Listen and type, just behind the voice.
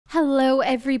Hello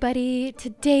everybody!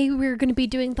 Today we're going to be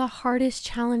doing the hardest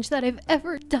challenge that I've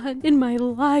ever done in my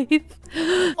life.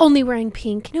 Only wearing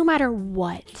pink, no matter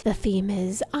what the theme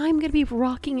is. I'm going to be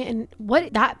rocking it in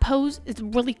what? That pose is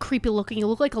really creepy looking. You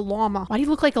look like a llama. Why do you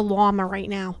look like a llama right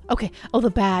now? Okay. Oh, the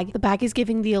bag. The bag is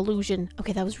giving the illusion.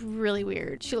 Okay, that was really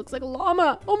weird. She looks like a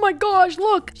llama. Oh my gosh,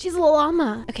 look! She's a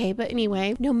llama. Okay, but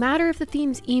anyway, no matter if the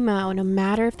theme's emo, no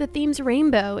matter if the theme's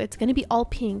rainbow, it's going to be all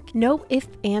pink. No ifs,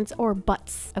 ands, or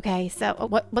buts. Okay, so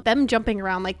what them jumping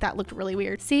around like that looked really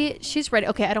weird. See, she's ready.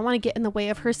 Okay, I don't want to get in the way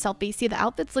of her selfie. See, the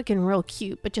outfit's looking real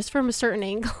cute, but just from a certain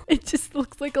angle, it just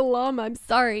looks like a llama. I'm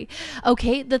sorry.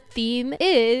 Okay, the theme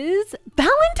is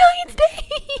Valentine's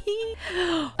Day.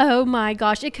 Oh my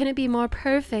gosh, it couldn't be more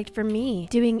perfect for me.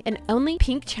 Doing an only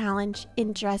pink challenge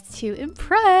in Dress to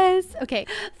Impress. Okay,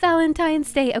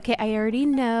 Valentine's Day. Okay, I already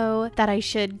know that I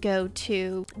should go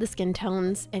to the skin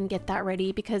tones and get that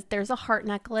ready because there's a heart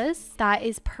necklace that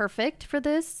is perfect for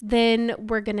this. Then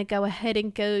we're gonna go ahead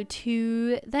and go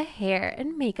to the hair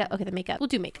and makeup. Okay, the makeup. We'll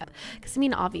do makeup because I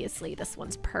mean, obviously this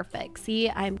one's perfect. See,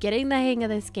 I'm getting the hang of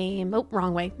this game. Oh,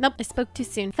 wrong way. Nope, I spoke too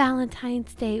soon.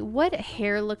 Valentine's Day. What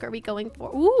hair look are we going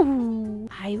for? Ooh,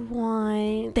 I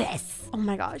want this. Oh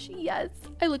my gosh, yes,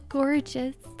 I look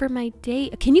gorgeous for my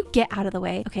date. Can you get out of the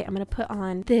way? Okay, I'm gonna put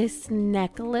on this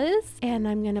necklace and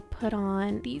I'm gonna put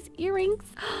on these earrings.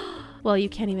 Well, you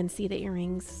can't even see the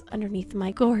earrings underneath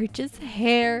my gorgeous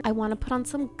hair. I want to put on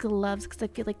some gloves because I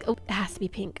feel like, oh, it has to be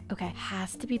pink. Okay, it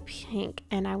has to be pink.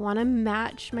 And I want to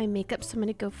match my makeup, so I'm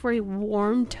going to go for a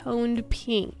warm toned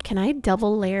pink. Can I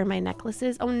double layer my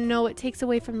necklaces? Oh no, it takes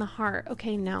away from the heart.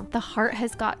 Okay, no. The heart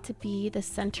has got to be the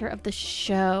center of the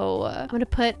show. I'm going to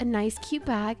put a nice cute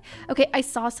bag. Okay, I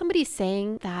saw somebody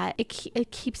saying that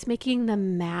it keeps making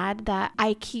them mad that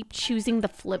I keep choosing the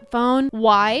flip phone.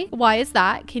 Why? Why is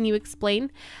that? Can you explain?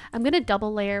 I'm gonna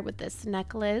double layer with this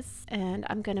necklace and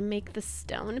I'm gonna make the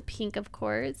stone pink, of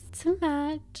course, to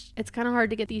match. It's kind of hard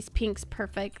to get these pinks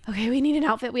perfect. Okay, we need an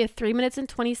outfit. We have 3 minutes and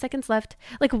 20 seconds left.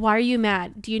 Like, why are you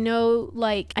mad? Do you know,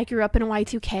 like, I grew up in a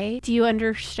Y2K? Do you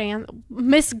understand?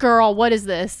 Miss Girl, what is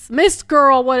this? Miss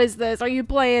Girl, what is this? Are you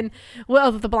playing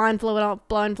well the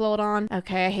blindfold on?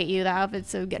 Okay, I hate you. That outfit's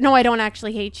so good. No, I don't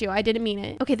actually hate you. I didn't mean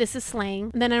it. Okay, this is slang.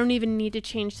 And then I don't even need to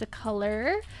change the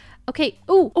color. Okay.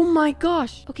 Oh my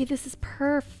gosh. Okay, this is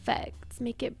perfect. Let's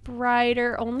make it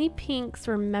brighter. Only pinks.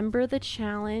 Remember the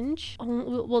challenge.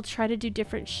 We'll try to do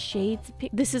different shades of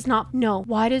pink. This is not. No.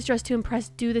 Why does Dress to Impress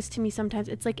do this to me sometimes?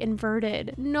 It's like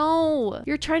inverted. No.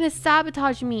 You're trying to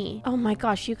sabotage me. Oh my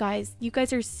gosh, you guys. You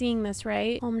guys are seeing this,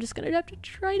 right? Oh, I'm just gonna have to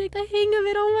try to get the hang of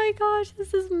it. Oh my gosh,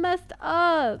 this is messed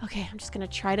up. Okay, I'm just gonna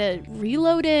try to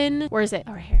reload in. Where is it?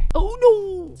 Oh, right here. Oh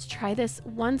no. Let's try this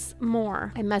once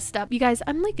more. I messed up. You guys,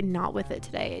 I'm like not with it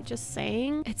today. Just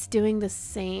saying. It's doing the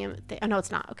same thing. Oh no,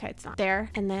 it's not. Okay, it's not. There.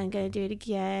 And then I'm gonna do it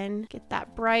again. Get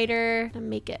that brighter and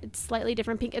make it slightly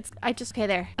different pink. Okay,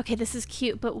 there. Okay, this is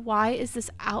cute, but why is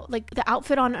this like the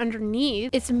outfit on underneath?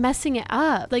 It's messing it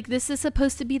up. Like, this is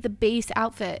supposed to be the base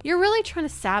outfit. You're really trying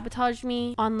to sabotage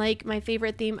me on like my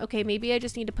favorite theme. Okay, maybe I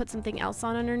just need to put something else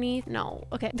on underneath. No.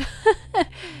 Okay.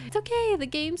 It's okay. The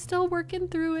game's still working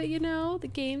through it, you know? The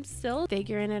game's still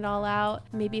figuring it all out.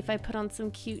 Maybe if I put on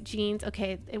some cute jeans.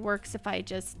 Okay, it works if I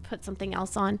just put something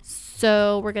else on.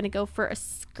 So we're gonna go for a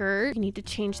skirt. You need to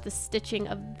change the stitching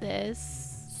of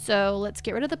this. So let's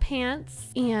get rid of the pants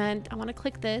and I want to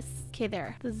click this. Okay,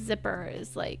 there. The zipper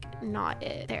is like not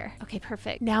it. There. Okay,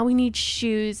 perfect. Now we need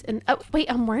shoes and oh wait,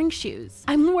 I'm wearing shoes.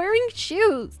 I'm wearing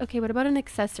shoes. Okay, what about an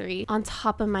accessory on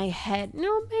top of my head? No,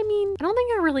 I mean, I don't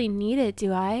think I really need it,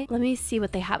 do I? Let me see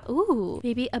what they have. Ooh,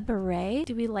 maybe a beret.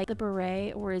 Do we like the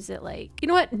beret or is it like, you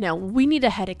know what? No, we need a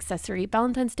head accessory.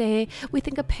 Valentine's Day, we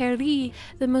think of Paris,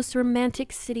 the most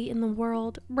romantic city in the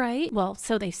world, right? Well,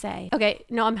 so they say. Okay,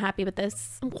 no, I'm happy with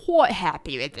this. I'm quite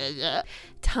happy with this.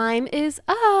 Time is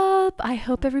up. I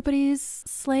hope everybody's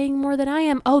slaying more than I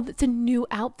am. Oh, it's a new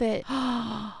outfit.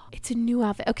 It's a new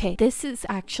outfit. Okay, this is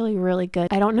actually really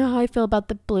good. I don't know how I feel about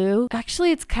the blue.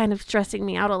 Actually, it's kind of stressing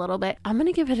me out a little bit. I'm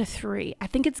gonna give it a 3. I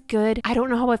think it's good. I don't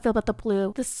know how I feel about the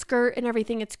blue. The skirt and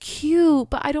everything, it's cute,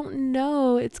 but I don't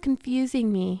know. It's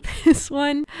confusing me. This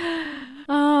one,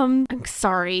 I'm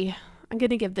sorry. I'm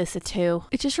gonna give this a 2.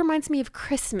 It just reminds me of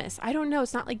Christmas. I don't know.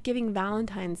 It's not like giving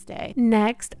Valentine's Day.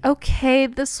 Next. Okay,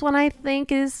 this one I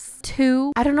think is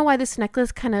 2. I don't know why this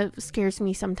necklace kind of scares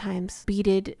me sometimes.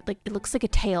 Beaded, like it looks like a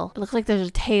tail. It looks like there's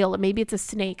a tail. Maybe it's a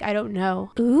snake. I don't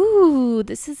know. Ooh,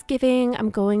 this is giving, I'm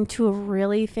going to a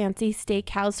really fancy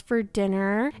steakhouse for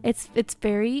dinner. It's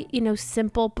very, you know,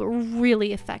 simple, but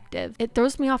really effective. It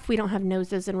throws me off we don't have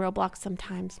noses in Roblox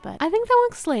sometimes, but I think that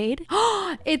one's slayed.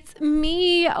 It's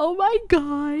me. Oh my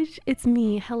gosh. It's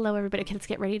me. Hello, everybody. Okay, let's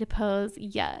get ready to pose.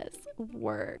 Yes.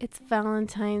 Work. It's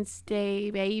Valentine's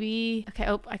Day, baby. Okay.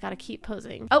 Oh, I gotta keep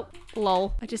posing. Oh,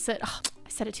 lol. I just said... Oh, I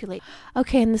said it too late.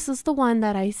 Okay, and this is the one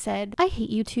that I said I hate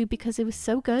YouTube because it was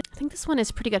so good. I think this one is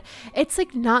pretty good. It's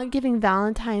like not giving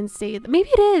Valentine's Day. Maybe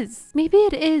it is. Maybe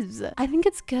it is. I think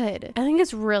it's good. I think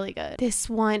it's really good. This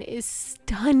one is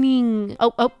stunning.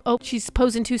 Oh, she's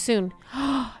posing too soon.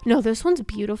 No, this one's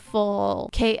beautiful.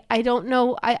 Okay, I don't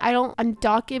know. I'm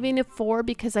not giving it 4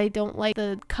 because I don't like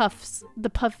the cuffs,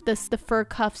 the fur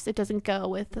cuffs. It doesn't go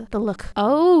with the look.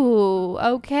 Oh,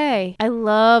 okay. I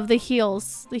love the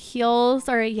heels. The heels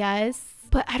are a yes.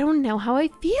 But I don't know how I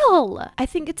feel. I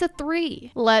think it's a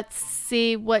 3. Let's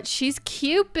see what she's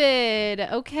Cupid.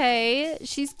 Okay,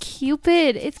 she's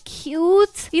Cupid. It's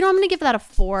cute. You know, I'm gonna give that a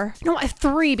 4. No, a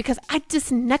 3 because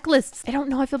this necklace. I don't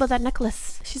know how I feel about that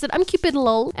necklace. She said, I'm Cupid,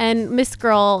 lol. And Miss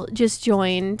Girl just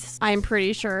joined, I'm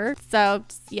pretty sure. So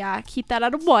yeah, keep that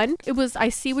out of 1. I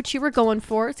see what you were going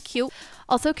for. It's cute.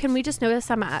 Also, can we just notice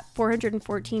I'm at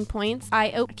 414 points?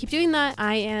 I keep doing that.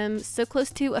 I am so close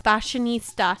to a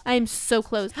fashionista. I am so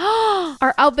close.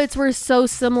 Our outfits were so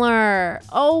similar.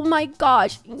 Oh my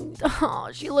gosh. Oh,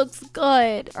 she looks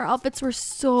good. Our outfits were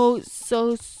so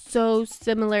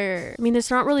similar. I mean, there's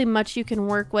not really much you can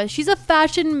work with. She's a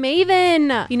fashion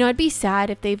maven. You know, I'd be sad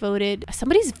if they voted.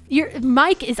 Your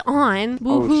mic is on.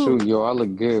 Oh shoot, yo, I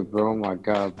look good, bro. Oh my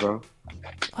god, bro.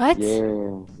 What?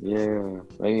 Yeah.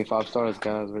 Rate me 5 stars,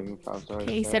 guys. Rate me 5 stars.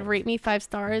 Okay, he said rate me 5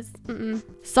 stars.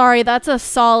 Sorry, that's a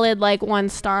solid like 1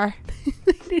 star.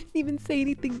 They didn't even say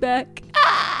anything back.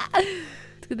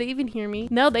 Did they even hear me?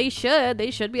 No, they should. They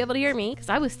should be able to hear me because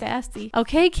I was sassy.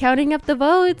 Okay, counting up the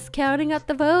votes.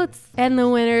 And the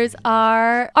winners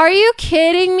are you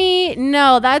kidding me?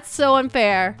 No, that's so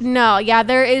unfair. No, yeah,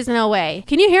 there is no way.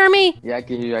 Can you hear me? Yeah, I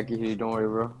can hear you. Don't worry,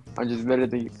 bro. I'm just better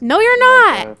than you. No, you're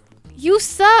not. You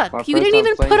suck. You didn't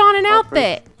even put on an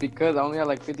outfit. Because I only had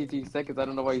like 52 seconds. I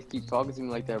don't know why you keep talking to me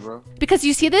like that, bro. Because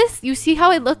you see this? You see how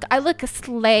I look? I look a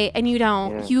slay and you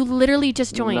don't. Yeah. You literally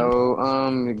just joined.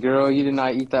 No, girl, you did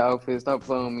not eat that outfit. Stop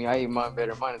playing with me. I ate mine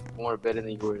better. Mine is more better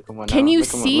than yours. Come on now. Can you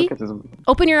see?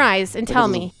 Open your eyes and tell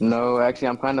me. No, actually,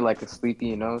 I'm kind of like a sleepy,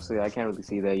 you know? So I can't really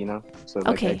see that, you know? So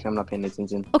like, actually, I'm not paying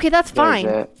attention. Okay, that's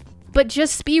fine. But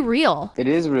just be real. It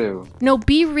is real. No,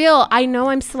 be real. I know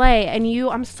I'm slay, and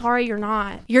I'm sorry you're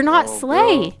not. You're not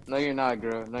slay. Girl. No, you're not,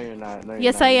 girl. No, you're not. No, you're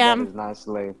yes, not. I am. That is not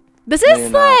slay. This is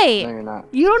slay. No, you're not.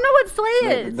 You don't know what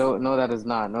slay is. No, that is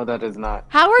not. No, that is not.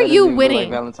 How are you winning?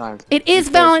 Like Valentine's. It is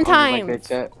Valentine's. I'm just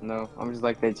like that chat. No, I'm just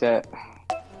like that chat.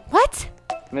 What?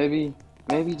 Maybe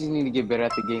you just need to get better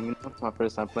at the game. You know, it's my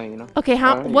first time playing. You know. Okay.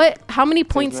 How many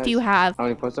points do you have? How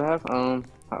many points do I have?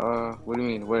 What do you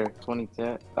mean? Where? 20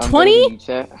 chat? 20?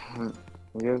 Chat.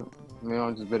 Yeah, maybe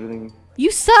I'm just better than you. You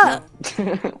suck.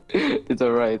 It's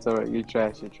alright. You're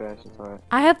trash. It's alright.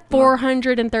 I have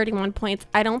 431 points.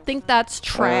 I don't think that's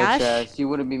trash. Trash. You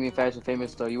wouldn't beat me in Fashion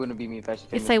Famous, though. You wouldn't beat me in Fashion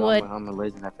Famous. Yes, I would. I'm a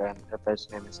legend at Fashion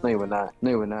Famous. No, you would not. I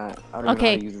don't even know how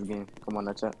to use this game. Come on,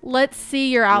 now, chat. Let's see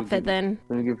your outfit then.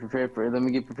 Let me get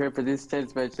prepared for this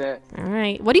tense by chat. All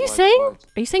right. What are you saying?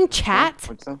 Are you saying chat?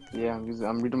 Yeah,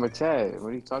 I'm reading my chat. What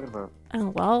are you talking about? Oh,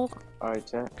 well. Alright,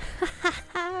 chat.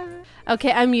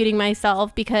 Okay, I'm muting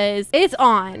myself because it's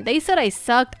on. They said I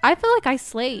sucked. I feel like I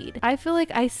slayed. I feel like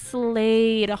I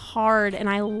slayed hard and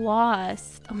I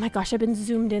lost. Oh my gosh, I've been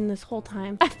zoomed in this whole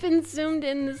time.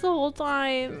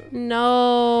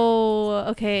 No.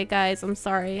 Okay, guys, I'm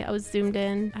sorry. I was zoomed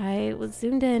in.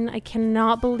 I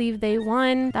cannot believe they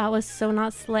won. That was so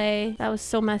not slay. That was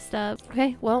so messed up.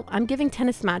 Okay, well, I'm giving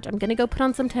tennis match. I'm gonna go put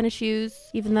on some tennis shoes,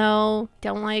 even though I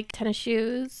don't like tennis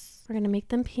shoes. We're gonna make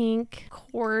them pink.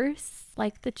 Of course.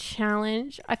 Like the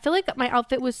challenge. I feel like my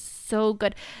outfit was so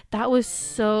good. That was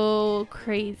so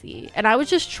crazy. And I was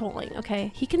just trolling,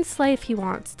 okay? He can slay if he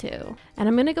wants to. And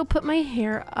I'm gonna go put my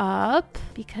hair up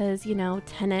because, you know,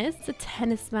 tennis. It's a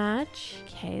tennis match.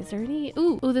 Okay, is there any...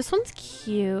 Ooh, this one's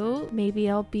cute. Maybe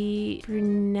I'll be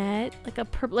brunette. Like a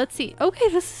purple... Let's see. Okay,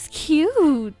 this is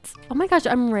cute. Oh my gosh,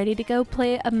 I'm ready to go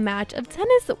play a match of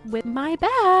tennis with my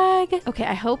bag. Okay,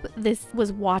 I hope this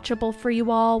was watchable for you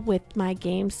all with my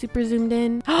game super zoomed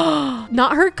in.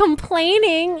 Not her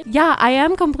complaining. Yeah, I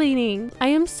am complaining. I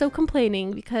am so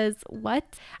complaining because what?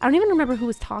 I don't even remember who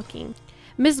was talking.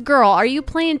 Miss Girl, are you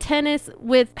playing tennis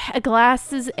with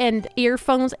glasses and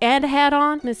earphones and a hat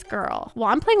on? Miss Girl. Well,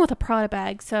 I'm playing with a Prada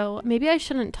bag, so maybe I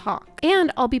shouldn't talk.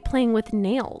 And I'll be playing with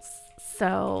nails.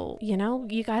 So, you know,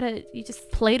 you just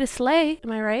play to slay.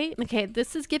 Am I right? Okay,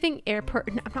 this is giving airport.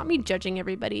 I'm not me judging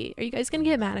everybody. Are you guys gonna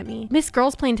get mad at me? Miss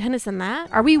Girl's playing tennis in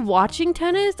that? Are we watching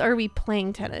tennis or are we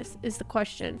playing tennis is the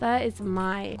question. That is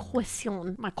my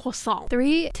question, my croissant.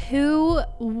 3, 2,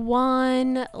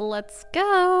 1, let's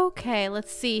go. Okay,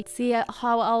 let's see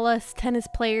how all us tennis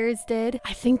players did.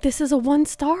 I think this is a 1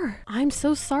 star. I'm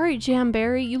so sorry,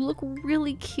 Jamberry. You look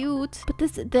really cute, but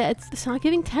it's not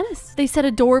giving tennis. They said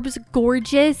Adorb's gorgeous.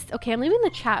 Okay, I'm leaving the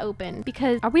chat open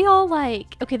because are we all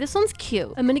like, okay, this one's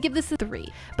cute. I'm gonna give this a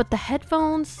 3, but the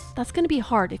headphones, that's gonna be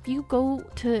hard. If you go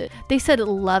to, they said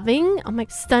loving. I'm like,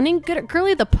 stunning, good,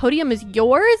 girly, the podium is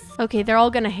yours. Okay, they're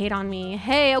all gonna hate on me.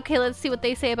 Hey, okay, let's see what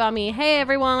they say about me. Hey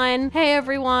everyone,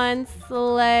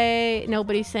 slay.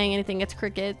 Nobody's saying anything. It's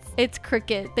crickets. It's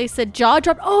cricket. They said jaw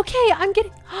drop. Okay, I'm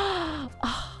getting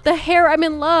the hair, I'm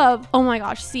in love. Oh my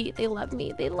gosh, see, they love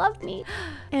me. They love me.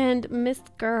 And Miss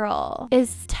Girl,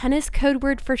 is tennis code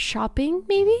word for shopping,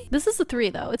 maybe? This is a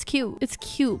 3 though. It's cute. It's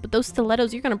cute, but those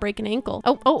stilettos, you're gonna break an ankle.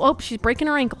 Oh, she's breaking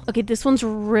her ankle. Okay, this one's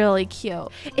really cute.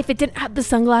 If it didn't have the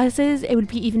sunglasses, it would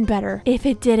be even better. If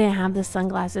it didn't have the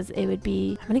sunglasses, it would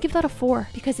be, I'm gonna give that a 4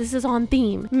 because this is on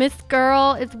theme. Miss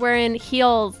Girl is wearing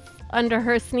heels under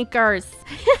her sneakers.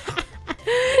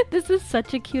 This is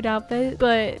such a cute outfit,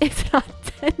 but it's not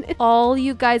 10. All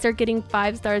you guys are getting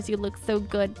 5 stars. You look so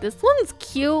good. This one's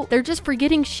cute. They're just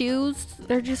forgetting shoes.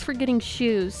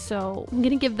 So I'm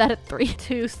gonna give that a 3.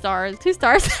 2 stars. 2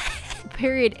 stars.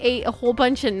 Period 8, a whole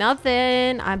bunch of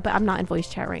nothing. But I'm not in voice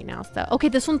chat right now, so okay,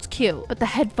 this one's cute. But the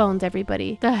headphones,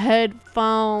 everybody. The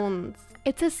headphones.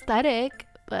 It's aesthetic.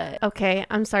 But okay,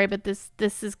 I'm sorry, but this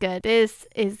is good. This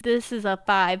is a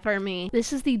 5 for me.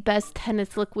 This is the best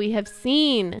tennis look we have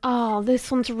seen. Oh, this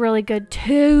one's really good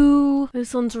too.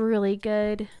 This one's really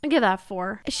good. I give that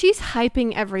 4. She's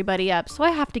hyping everybody up, so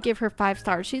I have to give her 5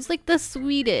 stars. She's like the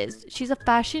sweetest. She's a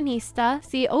fashionista.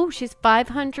 See, oh, she's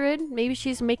 500. Maybe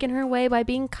she's making her way by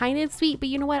being kind and sweet, but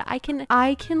you know what? I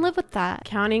can live with that.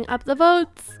 Counting up the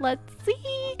votes. Let's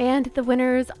see. And the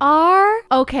winners are,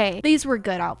 okay, these were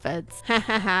good outfits.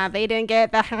 They didn't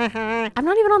get the I'm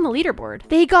not even on the leaderboard.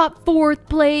 They got 4th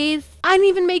place. I didn't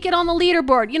even make it on the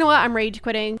leaderboard. You know what? I'm rage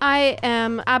quitting. I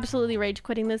am absolutely rage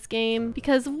quitting this game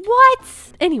because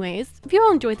what? Anyways, if you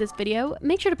all enjoyed this video,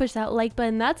 make sure to push that like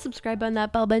button, that subscribe button,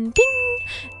 that bell button, ding.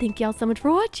 Thank y'all so much for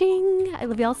watching. I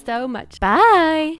love y'all so much. Bye.